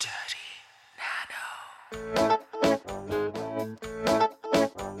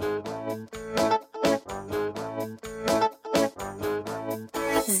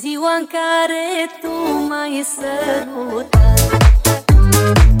Ziua în care tu m-ai sărutat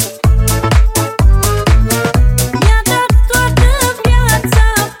mi-a dat toată viața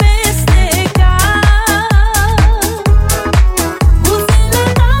peste cap. Buzele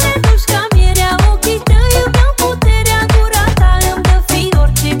tale duși ca mierea, ochii tăi îmi iau puterea, gura ta îmi dă fior,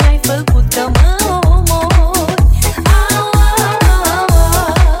 ce mi-ai făcut că mă omori. Au, au, au, au.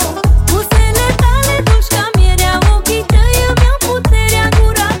 Buzele tale duși ca mierea, ochii tăi îmi iau puterea,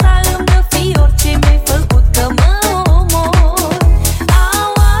 gura ta îmi dă fior, ce mi-ai făcut că mă omori.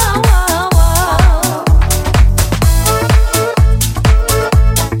 Au, au, au, au.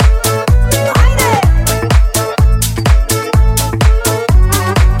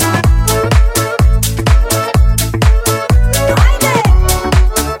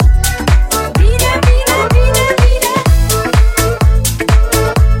 Bine, bine, bine, bine.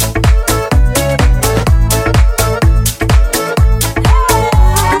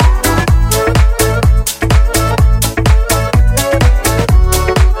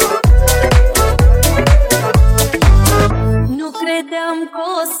 Nu credeam că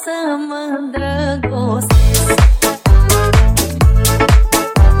o să mă îndrăgostesc,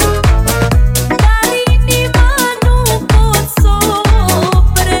 dar inima nu pot să o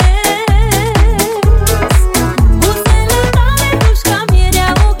opresc. Buzele tale duși ca mierea,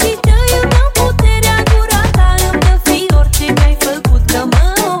 ochii tăi îmi iau puterea, gura ta îmi dă fior, ce mi-ai făcut că mă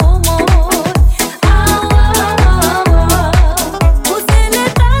omori. Au, au, au, au. Buzele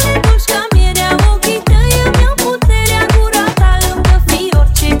tale duși ca mierea, ochii tăi îmi iau puterea, gura ta îmi dă fior,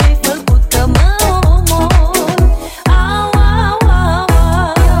 ce mi-ai făcut că mă omori. Au, au, au,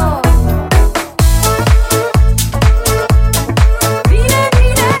 au. Bine,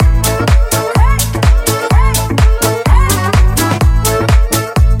 bine.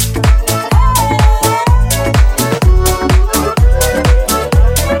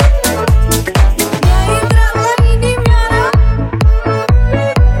 Mi-a intrat în inimioară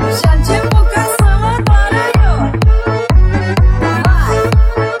și-a început ca să mă doară eu. Vai!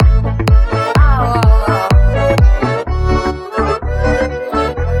 Au, au, au.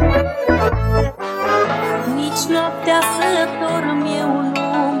 Nici noaptea să dorm eu nu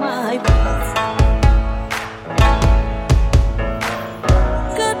mai pot,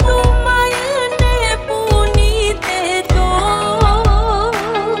 că tu m-ai înnebunit de tot.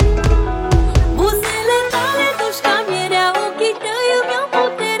 Buzele tale duși ca mierea, ochii tăi îmi iau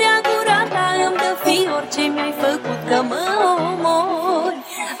puterea, gura ta îmi dă fior, ce mi-ai făcut că mă